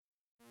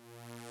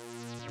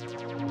Hi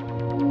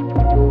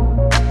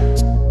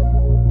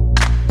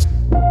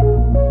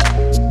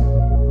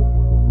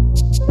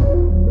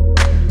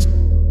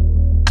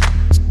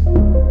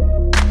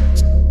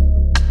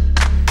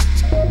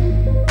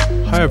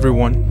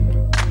everyone.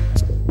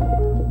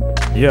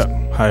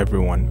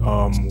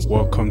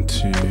 Welcome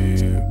to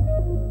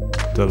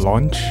the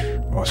launch,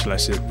 or shall I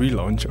say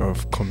relaunch,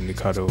 of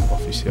Comunicado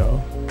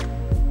Oficial,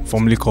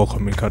 formerly called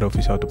Comunicado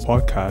Oficial, the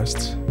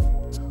podcast.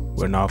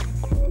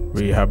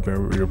 We have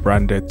been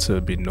rebranded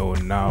to be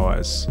known now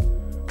as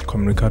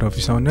Comunicado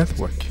Oficial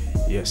Network.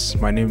 Yes,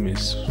 my name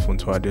is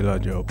Funto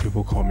Adelajo.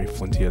 People call me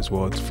Funti as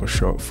well, for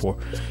short, for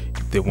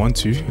if they want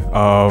to.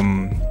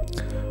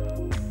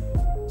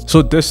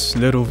 So this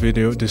little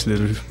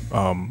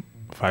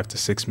 5 to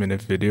 6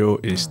 minute video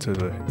is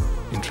to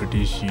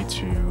introduce you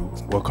to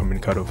what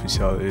Comunicado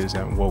Oficial is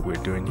and what we're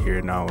doing here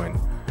now and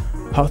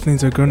how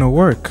things are gonna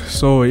work.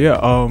 So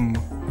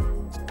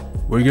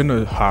we're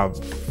gonna have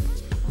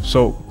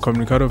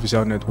Comunicado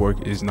Oficial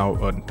Network is now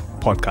a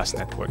podcast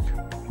network.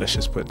 Let's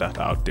just put that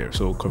out there.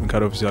 So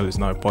Comunicado Oficial is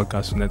now a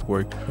podcast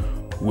network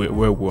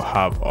where we'll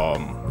have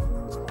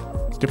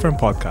different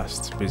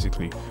podcasts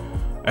basically,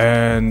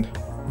 and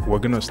we're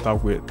gonna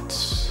start with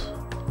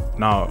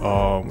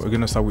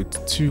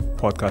two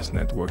podcast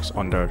networks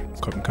under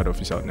Comunicado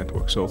Oficial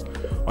Network. So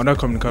under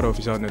Comunicado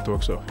Oficial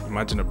Network, so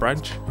imagine a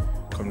branch,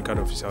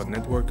 Comunicado Oficial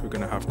Network. We're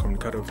gonna have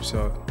Comunicado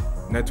Oficial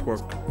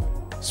Network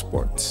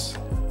Sports.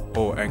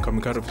 And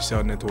Comunicado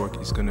Oficial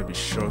Network is gonna be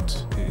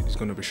short. It's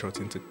gonna be short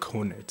into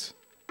CONET.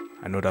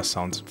 I know that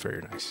sounds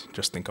very nice.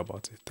 Just think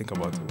about it.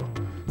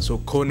 So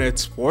CONET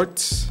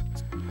Sports.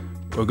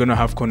 We're gonna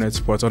have CONET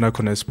Sports. Under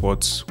CONET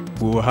Sports,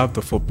 we will have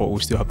the football. We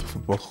still have the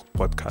football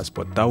podcast,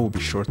 but that will be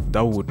short.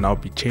 That would now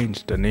be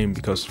changed the name,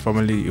 because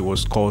formerly it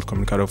was called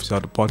Comunicado Oficial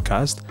the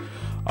podcast.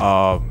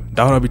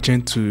 That will now be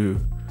changed to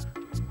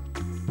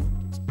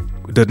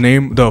the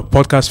name. The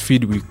podcast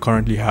feed we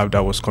currently have,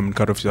 that was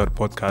Comunicado Oficial the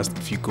podcast.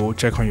 If you go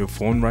check on your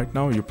phone right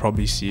now, you'll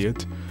probably see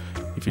it.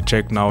 If you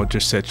check now,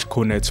 just search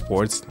CONET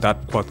Sports.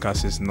 That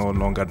podcast is no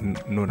longer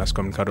known as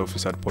Comunicado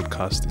Oficial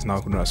podcast. It's now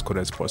known as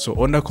CONET Sports. So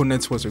under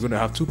CONET Sports, we're going to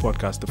have two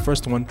podcasts. The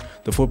first one,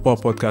 the football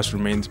podcast,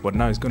 remains, but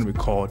now it's going to be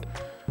called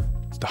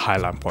the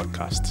Highline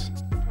Podcast.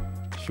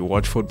 If you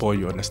watch football,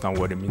 you understand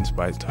what it means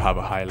by to have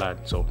a highline.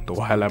 So the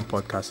Highline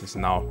Podcast is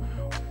now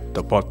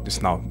the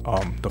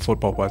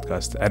football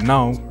podcast. And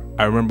now,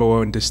 I remember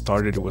when this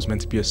started, it was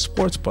meant to be a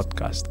sports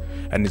podcast.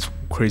 And it's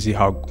crazy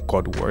how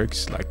God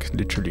works. Like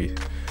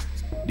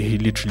he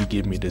literally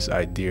gave me this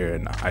idea,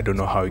 and I don't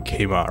know how it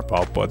came out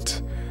about, but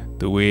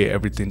the way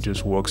everything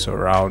just works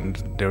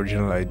around, the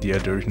original idea,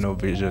 the original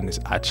vision is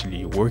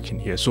actually working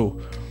here. So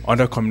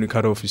under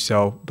Comunicado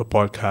Oficial, the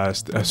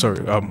podcast, it's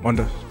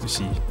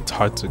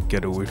hard to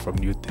get away from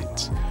new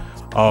things.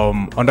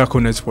 Under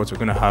CONET Sports, we're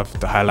going to have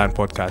the Highline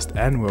Podcast,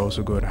 and we're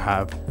also going to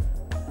have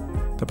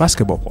the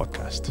basketball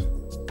podcast.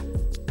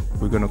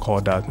 We're going to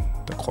call that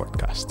the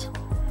Courtcast.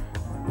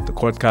 The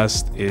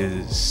Courtcast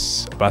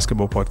is a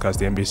basketball podcast.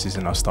 The NBA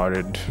season has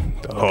started.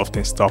 A lot of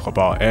things to talk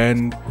about.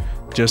 And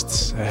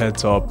just a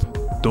heads up,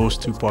 those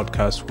two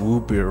podcasts will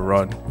be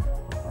run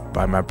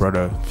by my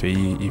brother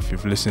Feyi.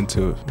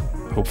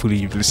 Hopefully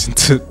you've listened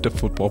to the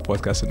football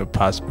podcast in the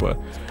past, but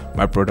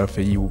my brother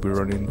Feyi will be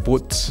running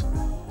both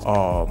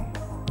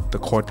the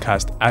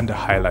Courtcast and the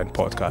Highline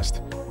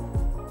podcast.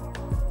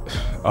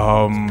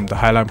 The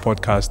Highline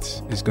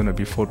podcast is going to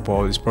be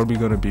football. It's probably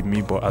going to be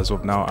me, but as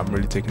of now, I'm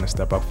really taking a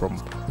step back from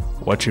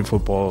watching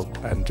football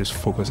and just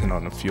focusing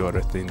on a few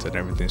other things and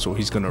everything. So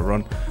he's going to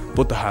run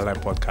both the Highline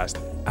podcast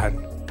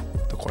and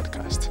the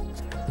Courtcast.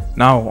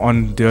 Now,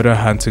 on the other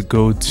hand, to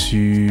go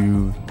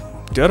to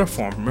the other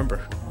form,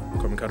 remember,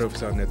 Comunicado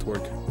Oficial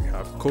Network, we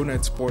have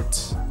CONET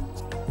Sports,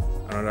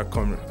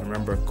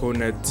 remember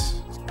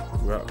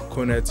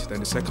CONET, then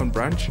the second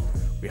branch,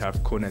 we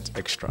have CONET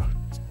Extra.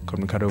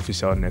 Comunicado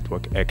Oficial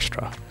Network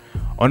Extra.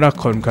 On our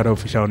Comunicado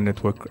Oficial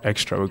Network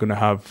Extra, we're going to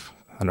have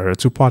another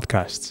two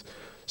podcasts.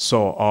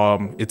 So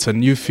it's a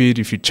new feed.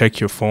 If you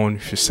check your phone,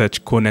 if you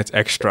search CONET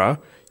Extra,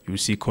 you will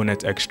see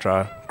CONET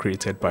Extra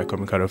created by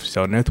Comunicado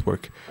Oficial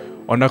Network.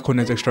 On our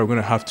CONET Extra, we're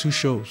going to have two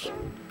shows.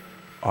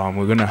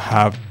 We're going to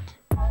have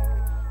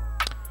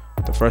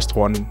the first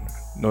one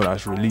known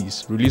as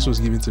Release. Release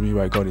was given to me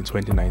by God in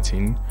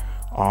 2019.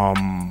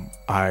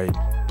 I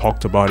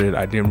talked about it.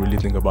 I didn't really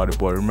think about it,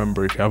 but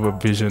remember, if you have a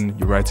vision,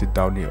 you write it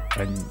down here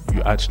and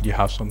you actually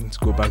have something to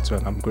go back to.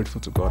 And I'm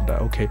grateful to God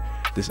that, okay,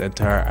 this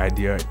entire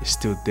idea is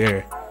still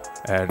there,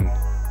 and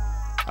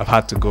I've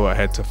had to go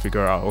ahead to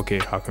figure out, okay,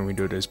 how can we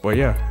do this? But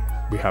yeah,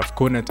 we have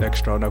CONET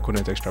Extra. Under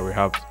CONET Extra, we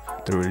have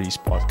the Release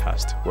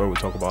podcast, where we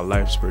talk about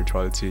life,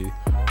 spirituality,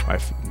 my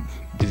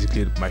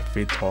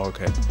faith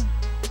talk, and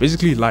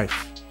basically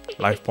life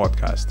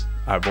podcast.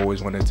 I've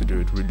always wanted to do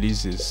it.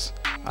 Releases,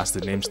 as the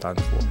name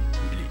stands for,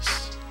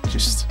 release,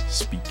 just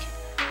speak.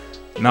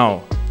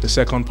 Now, the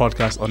second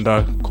podcast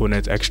under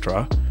CONET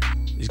Extra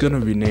is going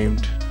to be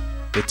named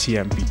the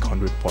TMB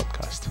Conduit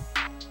Podcast.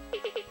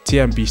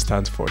 TMB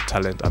stands for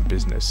Talent and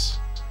Business.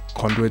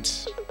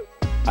 Conduit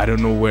I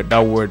don't know where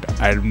that word,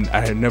 I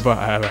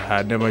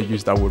had never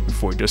used that word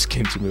before. It just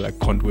came to me like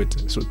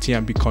conduit. So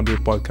TMB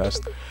Conduit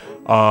Podcast,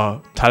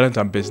 talent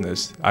and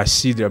business. I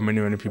see there are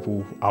many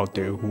people out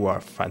there who are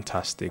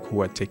fantastic,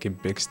 who are taking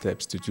big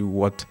steps to do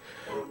what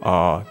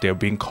they're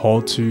being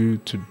called to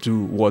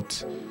do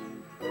what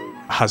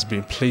has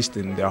been placed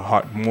in their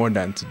heart, more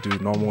than to do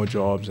normal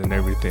jobs and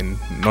everything.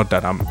 Not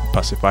that I'm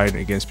pacifying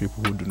against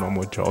people who do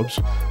normal jobs,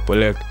 but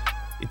like,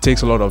 it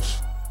takes a lot of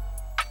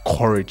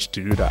courage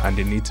to do that, and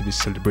they need to be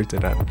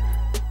celebrated and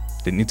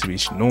they need to be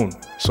known.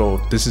 So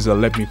this is a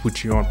Let Me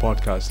Put You On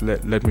podcast.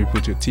 Let me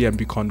put you,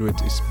 TMB Conduit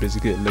is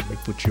basically let me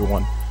put you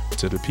on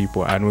to the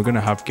people, and we're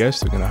gonna have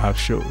guests, we're gonna have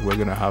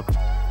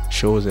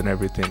shows and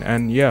everything.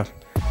 And yeah,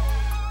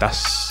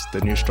 that's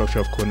the new structure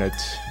of Conet.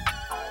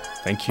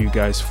 Thank you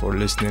guys for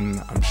listening.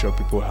 I'm sure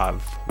people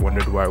have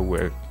wondered why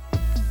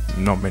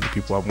not many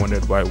people have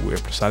wondered why we're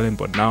silent,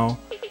 but now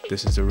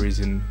this is the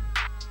reason.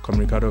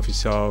 Comunicado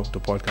Oficial, the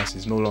podcast,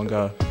 is no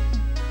longer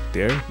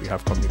there. We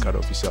have Comunicado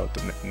Oficial,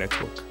 the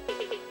network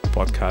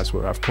podcast,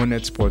 where we have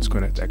Conet Sports,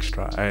 Conet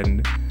Extra,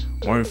 and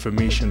more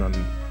information on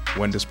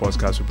when this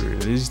podcast will be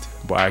released.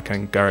 But I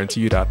can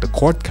guarantee you that the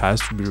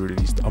Courtcast will be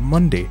released on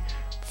Monday.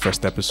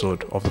 First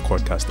episode of the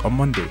Courtcast on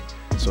Monday.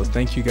 So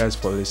thank you guys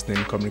for listening.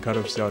 Comunicado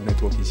Oficial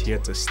Network is here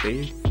to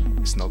stay.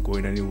 It's not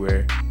going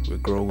anywhere. We're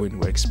growing,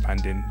 we're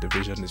expanding. The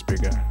vision is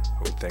bigger.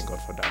 We thank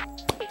God for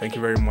that. Thank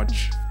you very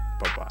much.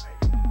 Bye-bye.